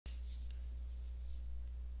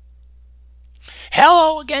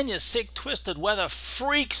Hello again, you sick, twisted weather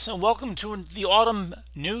freaks, and welcome to the autumn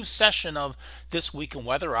news session of This Week in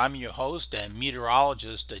Weather. I'm your host and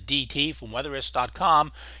meteorologist, DT from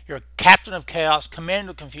weatherist.com, your captain of chaos,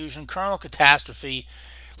 commander of confusion, colonel of catastrophe.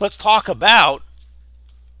 Let's talk about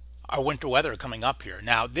our winter weather coming up here.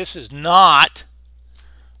 Now, this is not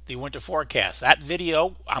the winter forecast. That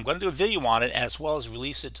video, I'm going to do a video on it as well as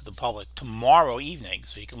release it to the public tomorrow evening,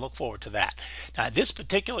 so you can look forward to that. Now, this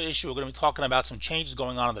particular issue, we're going to be talking about some changes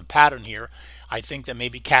going on in the pattern here. I think that may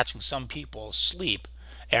be catching some people asleep.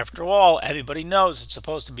 After all, everybody knows it's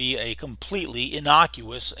supposed to be a completely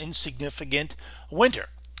innocuous, insignificant winter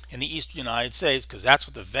in the eastern United States, because that's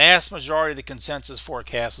what the vast majority of the consensus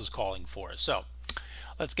forecast is calling for. So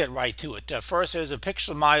let's get right to it. First, there's a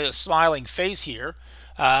picture of my smiling face here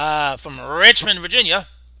from Richmond, Virginia.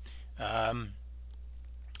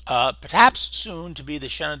 Perhaps soon to be the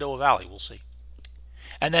Shenandoah Valley. We'll see.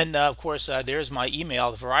 And then, of course, there's my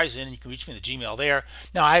email, the Verizon. You can reach me at the Gmail there.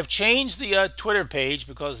 Now, I've changed the Twitter page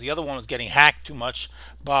because the other one was getting hacked too much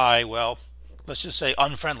by, well, let's just say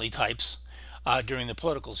unfriendly types during the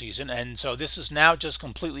political season. And so this is now just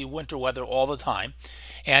completely winter weather all the time.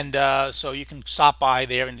 And so you can stop by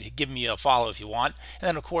there and give me a follow if you want. And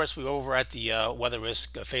then, of course, we're over at the Weather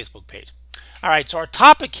Risk Facebook page. All right, so our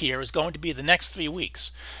topic here is going to be the next 3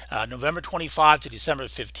 weeks, November 25 to December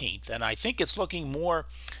 15th. And I think it's looking more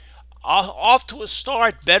off to a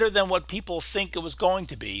start better than what people think it was going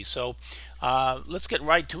to be. So let's get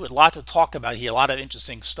right to it. A lot to talk about here, a lot of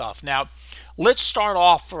interesting stuff. Now, let's start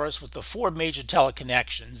off first with the four major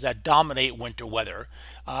teleconnections that dominate winter weather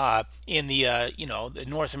in the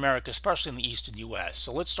North America, especially in the eastern U.S.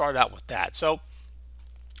 So let's start out with that. So,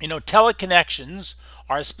 teleconnections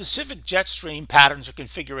are specific jet stream patterns or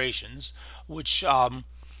configurations which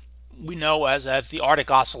we know as the Arctic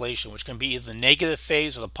Oscillation, which can be either the negative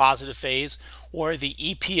phase or the positive phase, or the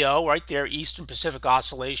EPO, right there, Eastern Pacific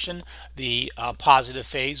Oscillation, the positive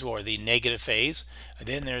phase or the negative phase. And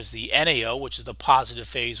then there's the NAO, which is the positive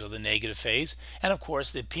phase or the negative phase. And of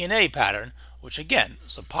course, the PNA pattern, which again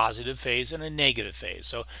is a positive phase and a negative phase.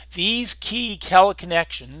 So these key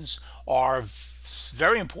teleconnections are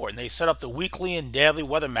very important. They set up the weekly and daily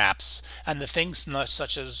weather maps and the things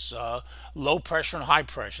such as low pressure and high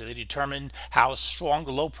pressure. They determine how strong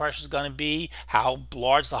the low pressure is going to be, how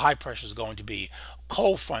large the high pressure is going to be,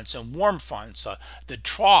 cold fronts and warm fronts, the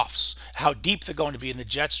troughs, how deep they're going to be in the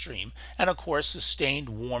jet stream, and of course sustained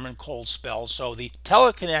warm and cold spells. So the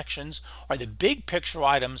teleconnections are the big picture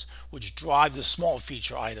items which drive the small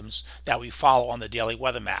feature items that we follow on the daily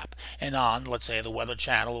weather map and on, let's say, the Weather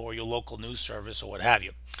Channel or your local news service or what have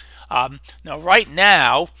you. Now, right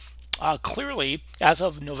now, clearly, as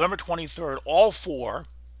of November 23rd, all four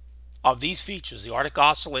of these features, the Arctic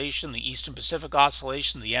Oscillation, the Eastern Pacific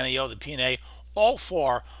Oscillation, the NAO, the PNA, all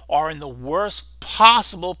four are in the worst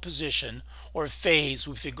possible position or phase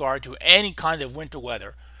with regard to any kind of winter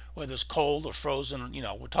weather, whether it's cold or frozen.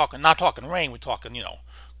 We're talking, not talking rain, we're talking,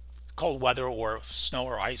 cold weather or snow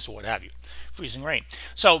or ice or what have you, freezing rain.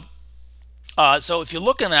 So if you're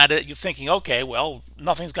looking at it, you're thinking, okay, well,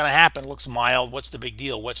 nothing's going to happen. It looks mild. What's the big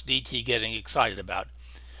deal? What's DT getting excited about?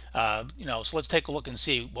 So let's take a look and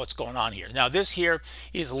see what's going on here. Now, this here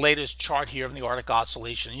is the latest chart here of the Arctic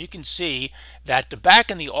Oscillation. And you can see that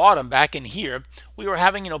back in the autumn, back in here, we were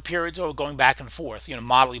having, periods of going back and forth,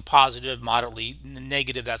 moderately positive, moderately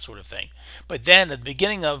negative, that sort of thing. But then at the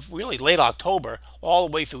beginning of really late October, all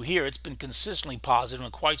the way through here, it's been consistently positive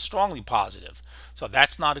and quite strongly positive. So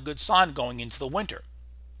that's not a good sign going into the winter.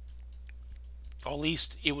 Or at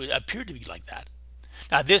least it would appear to be like that.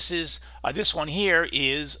 Now this one here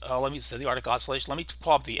is let me say the Arctic Oscillation. Let me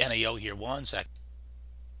pull up the NAO here one sec.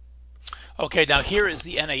 Okay, now here is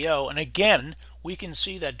the NAO, and again we can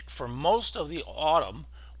see that for most of the autumn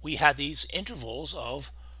we had these intervals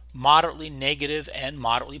of moderately negative and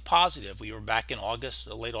moderately positive. We were back in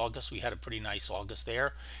August, late August, we had a pretty nice August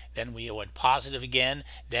there. Then we went positive again.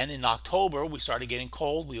 Then in October we started getting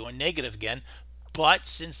cold. We went negative again. But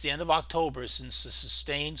since the end of October, since the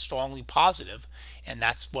sustained strongly positive, and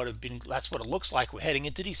that's what it looks like. We're heading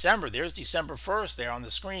into December. There's December 1st there on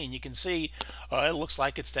the screen. You can see it looks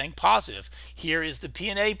like it's staying positive. Here is the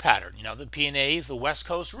PNA pattern. The PNA is the West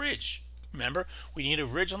Coast ridge. Remember, we need a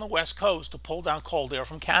ridge on the West Coast to pull down cold air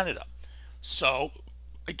from Canada. So,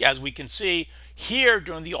 as we can see here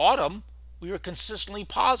during the autumn, we were consistently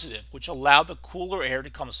positive, which allowed the cooler air to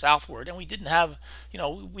come southward, and we didn't have,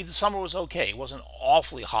 the summer was okay. It wasn't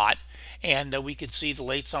awfully hot, and we could see the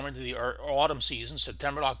late summer into the autumn season,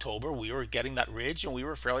 September to October, we were getting that ridge, and we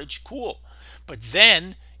were fairly cool. But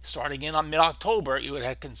then, starting in on mid-October, it would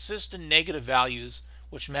have consistent negative values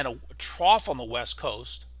which meant a trough on the west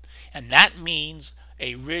coast, and that means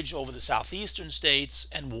a ridge over the southeastern states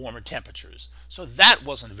and warmer temperatures. So that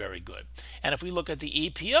wasn't very good. And if we look at the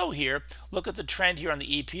EPO here, look at the trend here on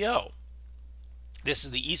the EPO. This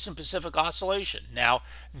is the Eastern Pacific Oscillation. Now,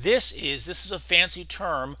 this is a fancy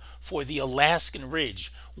term for the Alaskan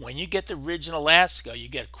Ridge. When you get the ridge in Alaska, you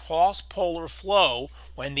get cross-polar flow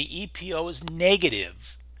when the EPO is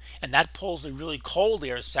negative. And that pulls the really cold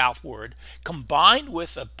air southward, combined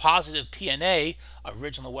with a positive PNA, a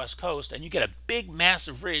ridge on the west coast, and you get a big,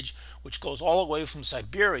 massive ridge which goes all the way from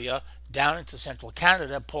Siberia down into central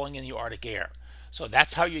Canada, pulling in the Arctic air. So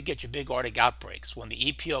that's how you get your big Arctic outbreaks, when the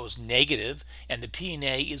EPO is negative and the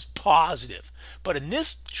PNA is positive. But in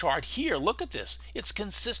this chart here, look at this. It's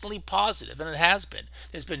consistently positive, and it has been.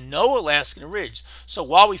 There's been no Alaskan ridge. So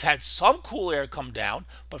while we've had some cool air come down,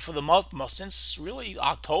 but for the month since really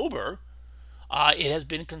October, it has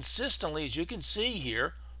been consistently, as you can see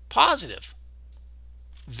here, positive.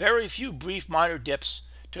 Very few brief minor dips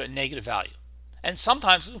to a negative value. And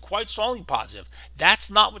sometimes it's quite strongly positive. That's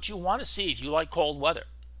not what you want to see if you like cold weather.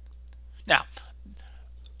 Now,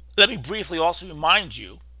 let me briefly also remind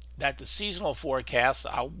you that the seasonal forecast,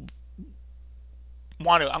 I'm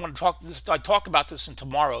going to talk about this in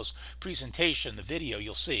tomorrow's presentation, the video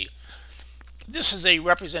you'll see. This is a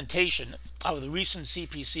representation of the recent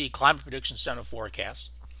CPC Climate Prediction Center forecast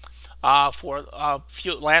for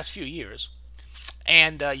last few years.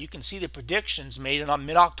 And you can see the predictions made in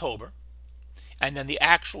mid-October, and then the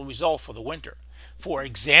actual result for the winter. For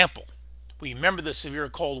example, we remember the severe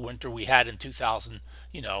cold winter we had in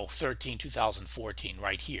 2013, 2014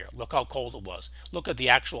 right here. Look how cold it was. Look at the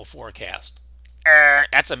actual forecast.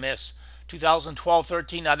 That's a miss. 2012,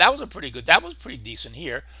 13, now that was pretty decent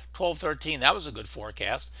here. 12, 13, that was a good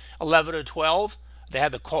forecast. 11 to 12, they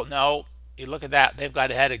had the cold. No, you look at that. They've got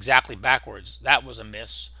to head exactly backwards. That was a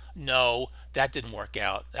miss. No, that didn't work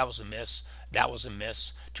out. That was a miss. That was a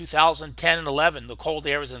miss. 2010 and 11, the cold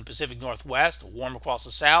air is in the Pacific Northwest, warm across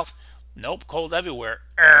the south. Nope, cold everywhere.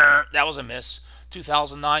 That was a miss.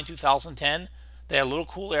 2009, 2010, they had a little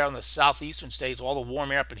cool air in the southeastern states, all the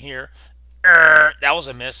warm air up in here. That was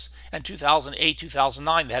a miss. And 2008,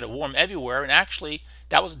 2009, they had it warm everywhere. And actually,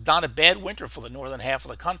 that was not a bad winter for the northern half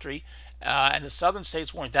of the country. And the southern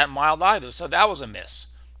states weren't that mild either. So that was a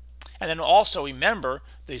miss. And then also remember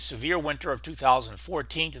the severe winter of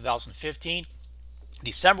 2014, 2015.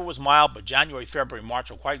 December was mild, but January, February, March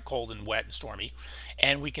were quite cold and wet and stormy.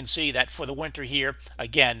 And we can see that for the winter here,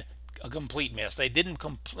 again, a complete miss. They didn't,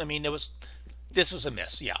 this was a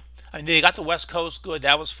miss, yeah. I mean, they got the West Coast good,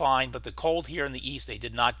 that was fine, but the cold here in the East, they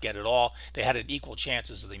did not get at all. They had equal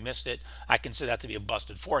chances that they missed it. I consider that to be a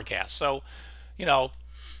busted forecast. So,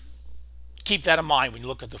 keep that in mind when you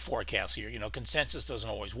look at the forecast here. Consensus doesn't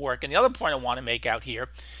always work. And the other point I want to make out here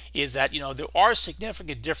is that, there are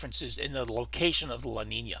significant differences in the location of the La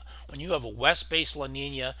Nina. When you have a west-based La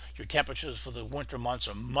Nina, your temperatures for the winter months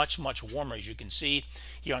are much, much warmer, as you can see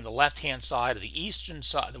here on the left-hand side, or the eastern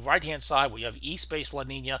side, the right-hand side, where you have east-based La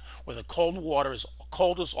Nina, where the cold water is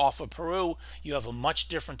coldest off of Peru. You have a much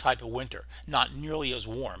different type of winter, not nearly as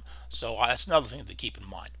warm. So that's another thing to keep in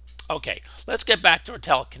mind. Okay, let's get back to our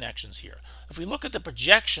teleconnections here. If we look at the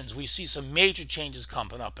projections, we see some major changes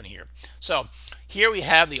coming up in here. So here we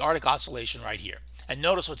have the Arctic Oscillation right here. And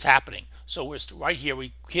notice what's happening. So we're right here,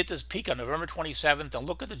 we hit this peak on November 27th, and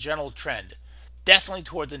look at the general trend. Definitely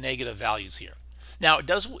towards the negative values here. Now,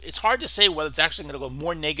 it's hard to say whether it's actually going to go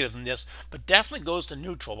more negative than this, but definitely goes to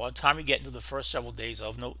neutral by the time we get into the first several days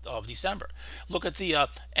of December. Look at the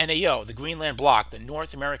NAO, the Greenland Block, the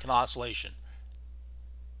North American Oscillation.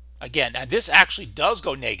 Again, and this actually does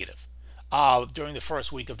go negative during the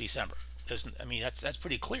first week of December. That's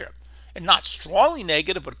pretty clear, and not strongly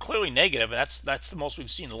negative, but clearly negative. And that's the most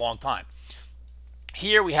we've seen in a long time.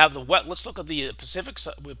 Here we have the wet. Let's look at the Pacific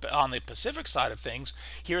on the Pacific side of things.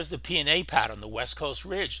 Here's the PNA pattern, the West Coast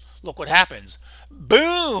Ridge. Look what happens.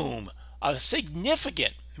 Boom! A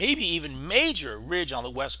significant, maybe even major ridge on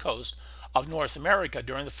the West Coast of North America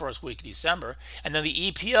during the first week of December. And then the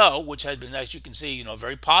EPO, which has been, as you can see,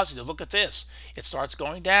 very positive. Look at this. It starts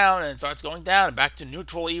going down and it starts going down and back to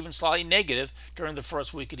neutral, even slightly negative during the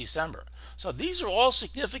first week of December. So these are all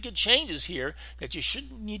significant changes here that you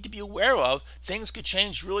should need to be aware of. Things could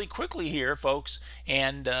change really quickly here, folks.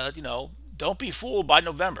 And, don't be fooled by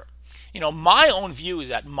November. My own view is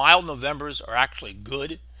that mild Novembers are actually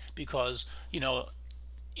good because,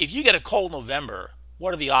 if you get a cold November,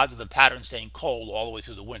 what are the odds of the pattern staying cold all the way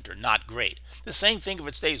through the winter? Not great. The same thing if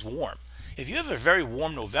it stays warm. If you have a very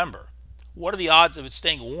warm November, what are the odds of it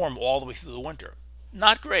staying warm all the way through the winter?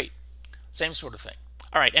 Not great. Same sort of thing.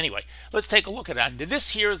 All right, anyway, let's take a look at it. This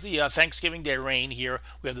here is the Thanksgiving Day rain here.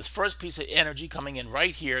 We have this first piece of energy coming in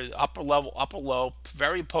right here, upper level, upper low,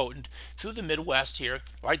 very potent, through the Midwest here,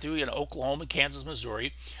 right through Oklahoma, Kansas,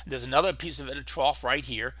 Missouri. And there's another piece of it, a trough right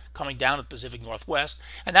here, coming down to the Pacific Northwest,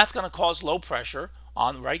 and that's going to cause low pressure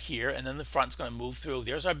on right here, and then the front's going to move through.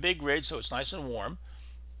 There's our big ridge, so it's nice and warm.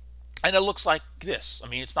 And it looks like this. I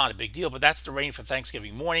mean, it's not a big deal, but that's the rain for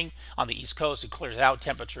Thanksgiving morning on the East Coast. It clears out.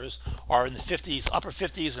 Temperatures are in the 50s, upper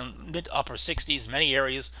 50s, and mid upper 60s in many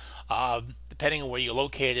areas, depending on where you're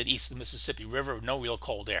located, east of the Mississippi River, no real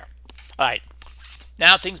cold air. All right,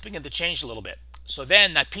 now things begin to change a little bit. So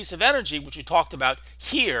then that piece of energy, which we talked about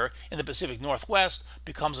here in the Pacific Northwest,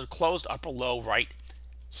 becomes a closed upper low right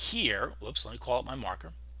here. Whoops, let me call up my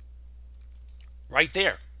marker. Right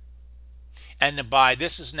there. And by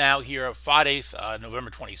this is now here Friday,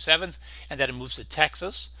 November 27th, and then it moves to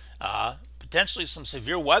Texas. Potentially some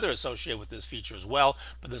severe weather associated with this feature as well.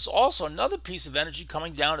 But there's also another piece of energy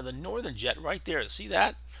coming down to the northern jet right there. See that?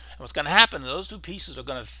 And what's going to happen, those two pieces are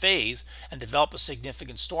going to phase and develop a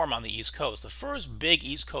significant storm on the East Coast. The first big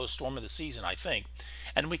East Coast storm of the season, I think.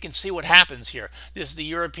 And we can see what happens here. This is the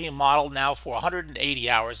European model now for 180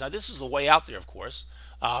 hours. Now this is the way out there, of course.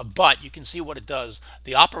 But you can see what it does.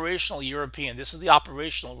 The operational European, this is the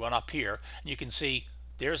operational run up here. And you can see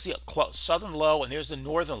there's the southern low and there's the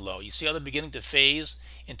northern low. You see how they're beginning to phase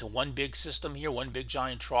into one big system here, one big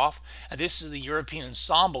giant trough. And this is the European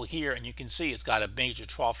ensemble here. And you can see it's got a major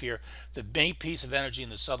trough here. The main piece of energy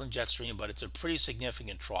in the southern jet stream, but it's a pretty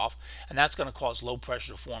significant trough. And that's going to cause low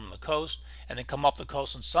pressure to form on the coast and then come up the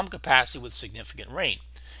coast in some capacity with significant rain.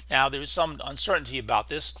 Now, there is some uncertainty about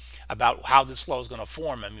this, about how this flow is going to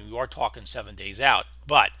form. I mean, we are talking 7 days out.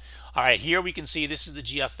 But, all right, here we can see this is the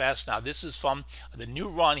GFS. Now, this is from the new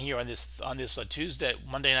run here on this Tuesday,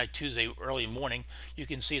 Monday night, Tuesday, early morning. You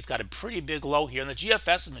can see it's got a pretty big low here. And the GFS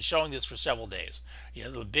has been showing this for several days. You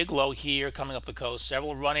know, the big low here coming up the coast,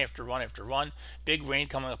 several run after run after run, big rain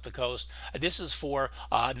coming up the coast. This is for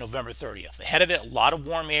November 30th. Ahead of it, a lot of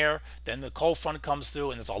warm air. Then the cold front comes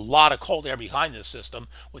through, and there's a lot of cold air behind this system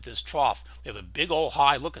with this trough. We have a big old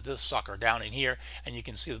high. Look at this sucker down in here, and you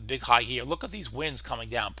can see the big high here. Look at these winds coming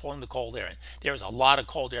down, pulling the cold air in. There's a lot of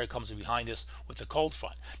cold air comes in behind this with the cold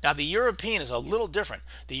front. Now, the European is a little different.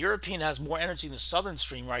 The European has more energy in the southern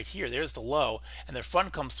stream right here. There's the low, and the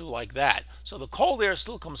front comes through like that. So the cold air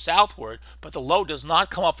still comes southward, but the low does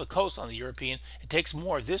not come off the coast on the European. It takes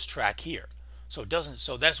more of this track here. So it doesn't.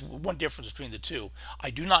 So that's one difference between the two.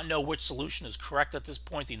 I do not know which solution is correct at this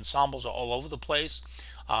point. The ensembles are all over the place.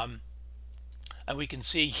 And we can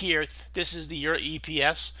see here, this is the Euro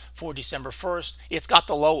EPS for December 1st. It's got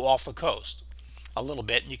the low off the coast a little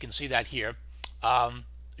bit, and you can see that here.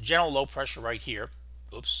 General low pressure right here.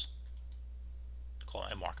 Oops. Call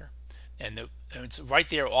my marker. And it's right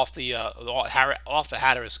there off the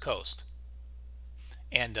Hatteras coast.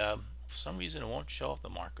 And for some reason it won't show up the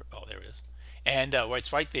marker. Oh, there it is. And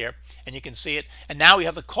it's right there, and you can see it. And now we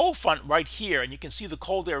have the cold front right here, and you can see the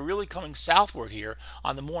cold air really coming southward here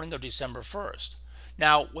on the morning of December 1st.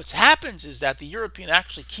 Now, what happens is that the European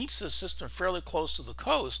actually keeps the system fairly close to the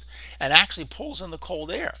coast and actually pulls in the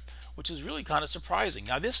cold air, which is really kind of surprising.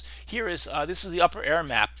 Now, this here is this is the upper air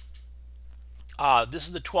map. This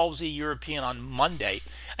is the 12Z European on Monday,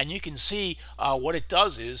 and you can see what it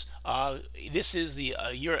does is this is the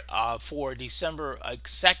year for December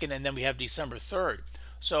 2nd, and then we have December 3rd.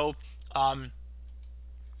 So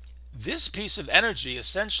this piece of energy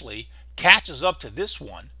essentially catches up to this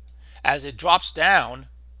one as it drops down.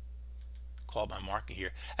 Call my marker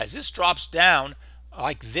here. As this drops down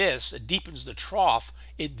like this, it deepens the trough.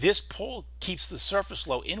 This pull keeps the surface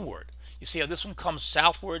low inward. You see how this one comes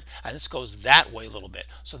southward and this goes that way a little bit.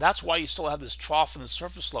 So that's why you still have this trough in the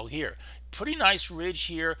surface low here. Pretty nice ridge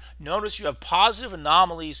here. Notice you have positive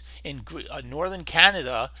anomalies in northern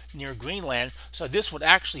Canada near Greenland. So this would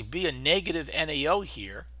actually be a negative NAO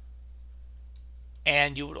here.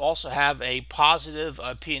 And you would also have a positive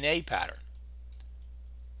P&A pattern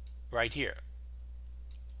right here.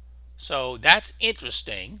 So that's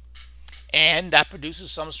interesting. And that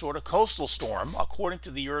produces some sort of coastal storm according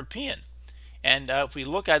to the European. And if we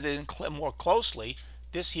look at it more closely,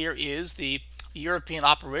 this here is the European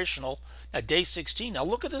operational at day 16. Now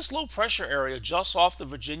look at this low pressure area just off the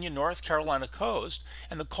Virginia, North Carolina coast,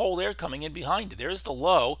 and the cold air coming in behind it. There's the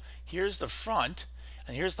low, here's the front,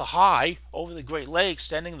 and here's the high over the Great Lakes,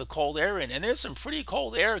 sending the cold air in. And there's some pretty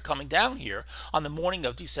cold air coming down here on the morning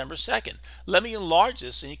of December 2nd. Let me enlarge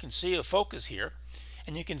this, and you can see a focus here.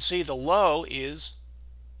 And you can see the low is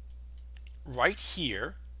right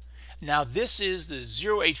here. Now this is the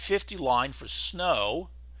 0850 line for snow,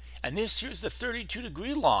 And this here's the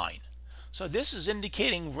 32-degree line. So this is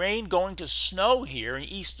indicating rain going to snow here in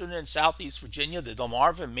eastern and southeast Virginia, the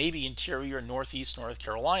Delmarva, maybe interior and northeast North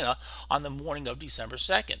Carolina on the morning of December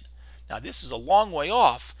 2nd. Now this is a long way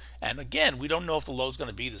off, and again, we don't know if the low is going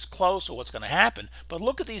to be this close or what's going to happen, but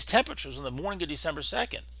look at these temperatures on the morning of December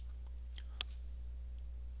 2nd.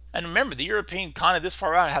 And remember, the European kind of this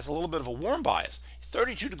far out has a little bit of a warm bias.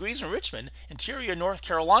 32 degrees in Richmond, interior North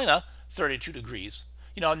Carolina, 32 degrees.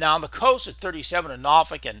 Now on the coast at 37 in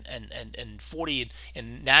Norfolk and 40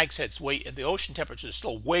 in Nags Head, the ocean temperature is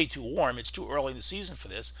still way too warm. It's too early in the season for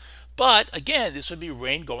this. But again, this would be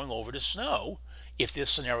rain going over to snow if this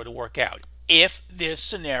scenario to work out. If this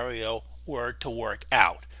scenario were to work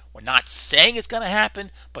out. We're not saying it's going to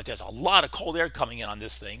happen, but there's a lot of cold air coming in on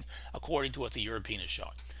this thing, according to what the European is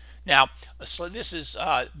showing. Now, so this is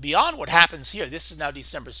beyond what happens here. This is now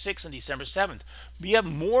December 6th and December 7th. We have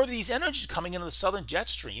more of these energies coming into the southern jet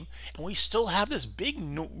stream, and we still have this big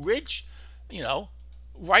ridge,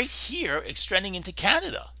 right here extending into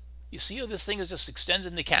Canada. You see how this thing is just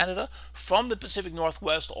extended into Canada from the Pacific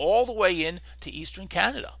Northwest all the way in to eastern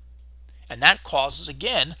Canada. And that causes,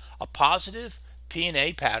 again, a positive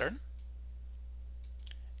P&A pattern,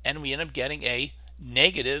 and we end up getting a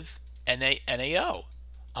negative NAO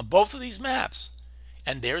on both of these maps.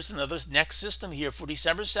 And there's another next system here for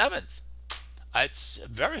December 7th.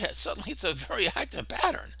 Suddenly it's a very active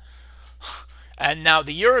pattern. And now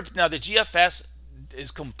the GFS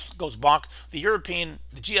goes bonk. The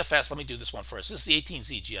GFS, let me do this one first. This is the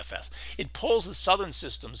 18Z GFS. It pulls the southern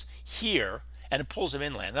systems here and it pulls them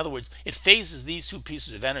inland. In other words, it phases these two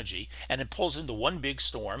pieces of energy and it pulls into one big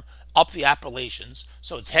storm up the Appalachians.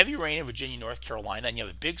 So it's heavy rain in Virginia, North Carolina, and you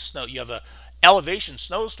have a big snow. You have a elevation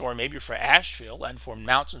snowstorm maybe for Asheville and for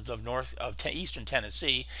mountains of eastern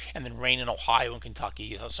Tennessee, and then rain in Ohio and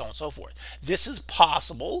Kentucky, so on and so forth. This is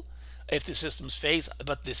possible if the systems phase,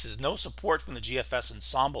 but this is no support from the GFS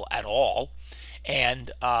ensemble at all.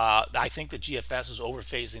 And I think the GFS is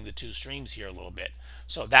overphasing the two streams here a little bit.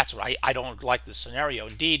 So that's what I don't like this scenario.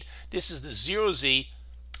 Indeed, this is the 0Z,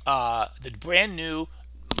 the brand new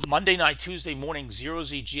Monday night, Tuesday morning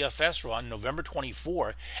 0Z GFS run, November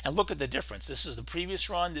 24. And look at the difference. This is the previous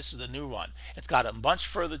run. This is the new run. It's got a bunch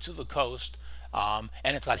further to the coast, and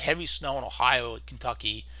it's got heavy snow in Ohio,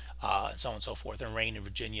 Kentucky, and so on and so forth, and rain in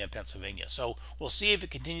Virginia and Pennsylvania. So we'll see if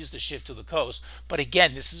it continues to shift to the coast. But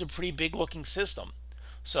again, this is a pretty big looking system.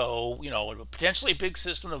 So, potentially a big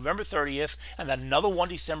system November 30th, and then another one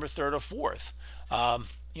December 3rd or 4th.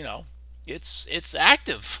 It's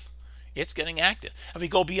active. It's getting active. If we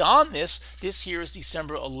go beyond this, this here is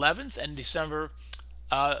December 11th and December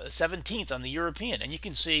 17th on the European. And you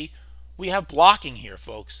can see we have blocking here,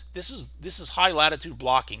 folks. This is high latitude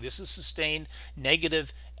blocking. This is sustained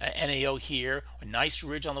negative NAO here, a nice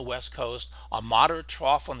ridge on the west coast, a moderate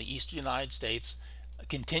trough on the eastern United States,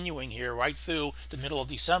 continuing here right through the middle of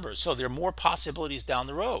December. So there are more possibilities down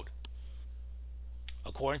the road.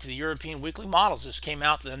 According to the European weekly models, this came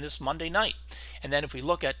out then this Monday night. And then if we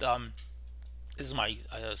look at, this is my,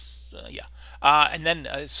 and then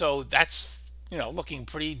so that's, looking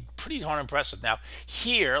pretty darn impressive. Now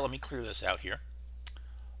here, let me clear this out here.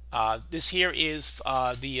 This here is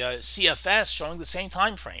the CFS showing the same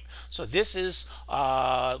time frame. So this is,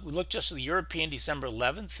 we look just at the European December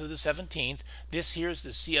 11th through the 17th. This here is the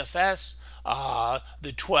CFS,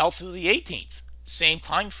 the 12th through the 18th. Same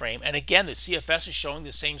time frame, and again the CFS is showing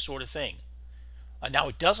the same sort of thing. Now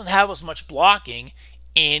it doesn't have as much blocking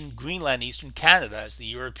in Greenland, eastern Canada as the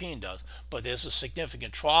European does, but there's a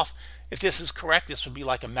significant trough. If this is correct, this would be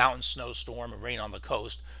like a mountain snowstorm and rain on the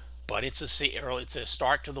coast, but it's a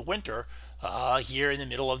start to the winter here in the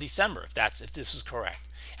middle of December, if this is correct.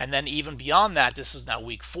 And then even beyond that, this is now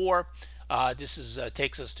week 4. This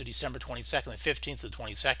takes us to December 22nd, the 15th to the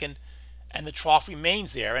 22nd. And the trough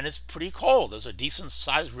remains there, and it's pretty cold. There's a decent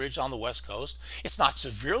sized ridge on the west coast. It's not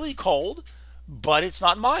severely cold, but it's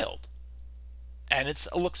not mild. And it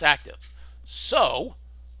looks active. So,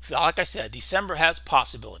 like I said, December has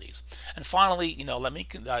possibilities. And finally, let me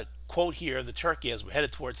quote here the turkey as we're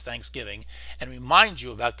headed towards Thanksgiving and remind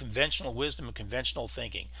you about conventional wisdom and conventional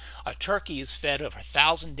thinking. A turkey is fed over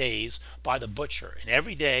 1,000 days by the butcher, and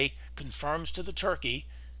every day confirms to the turkey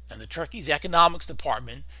and the turkey's economics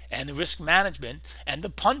department and the risk management and the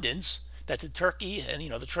pundits that the turkey and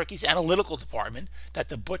the turkey's analytical department that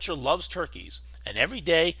the butcher loves turkeys, and every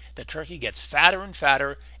day the turkey gets fatter and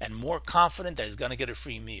fatter and more confident that he's going to get a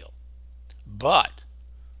free meal. But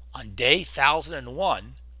on day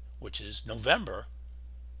 1001, which is November,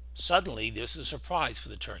 suddenly there's a surprise for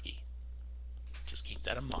the turkey. Just keep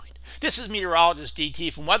that in mind. This is meteorologist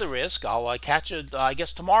DT from Weather Risk. I'll catch you, I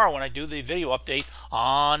guess, tomorrow when I do the video update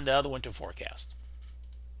on the winter forecast.